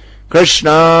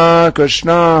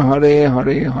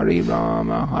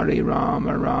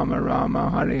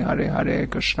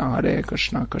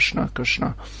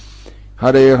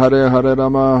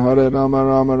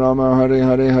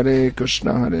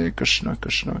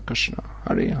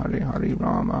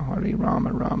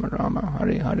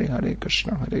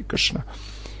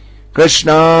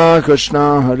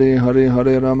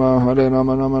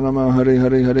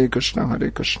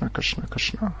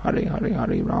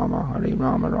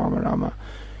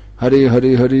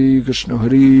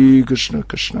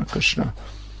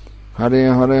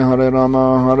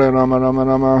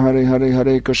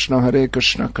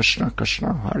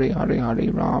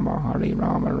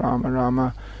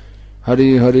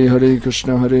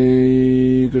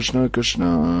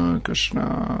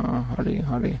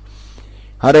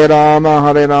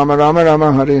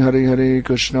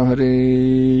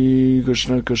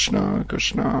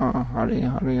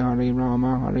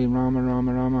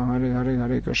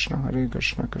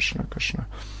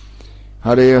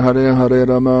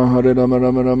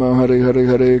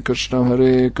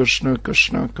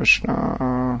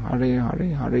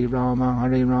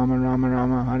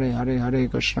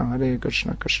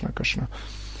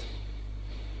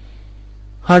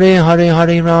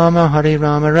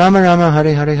Hare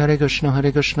Krishna Hare Rama Hare Krishna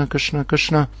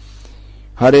Krishna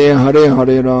Hare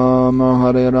Rama Hare Krishna Hare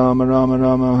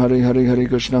Rama Hare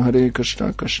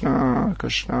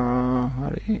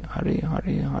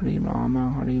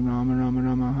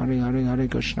Krishna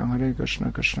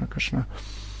Krishna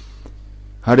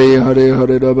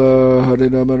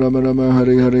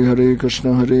Hare Rama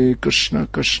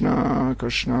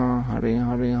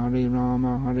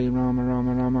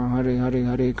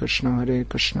Hare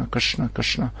Krishna Hare Rama Rama Hare Krishna Hare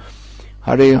Rama Hare Krishna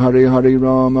Krishna Hare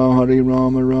Rama Hare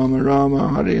Krishna Hare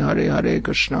Rama Hare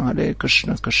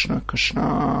Krishna Krishna Hare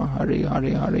Rama Hare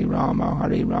Krishna Hare Rama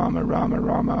Hare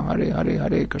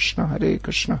Krishna Hare Rama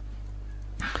Hare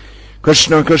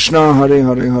Krishna Krishna Hare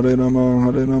Rama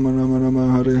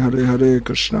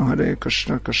Hare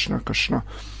Krishna Krishna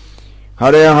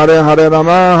Hare Hare Hare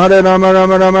Rama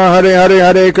Rama Rama Hare Hare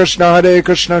Hare Krishna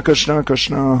Krishna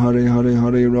Krishna Hare Hare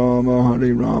Hare Rama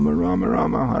Rama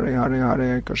Rama Hare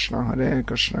Hare Krishna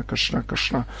Krishna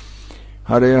Krishna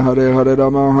Hare Hare Hare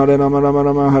Rama Rama Hare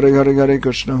Hare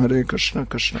Krishna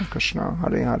Krishna Krishna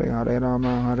Hare Hare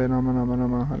Rama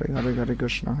Rama Hare Hare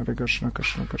Krishna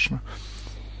Krishna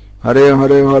Hare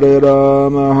Hare Hare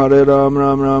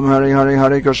Rama Ram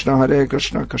Hare Krishna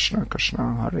Krishna Krishna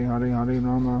Hare Hare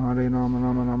Rama Hare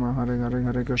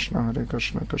Krishna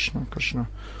Krishna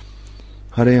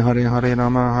Hare Hare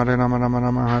Rama Hare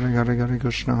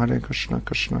Krishna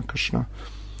Krishna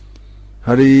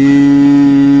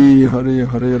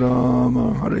Hare Hare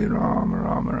Rama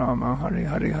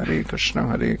Hare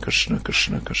Krishna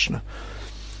Krishna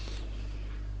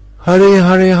Hare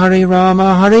Hare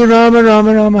Rama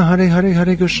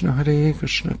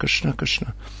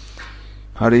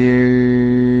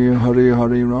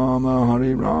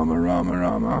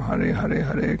Rama Hare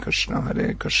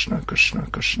Krishna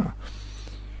Krishna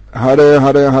Hare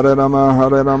Hare Rama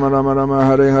Hare Krishna Hare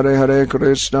Hare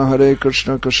Rama Hare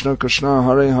Krishna Krishna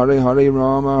Hare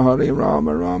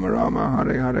Rama Rama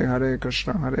Hare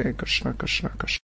Krishna Krishna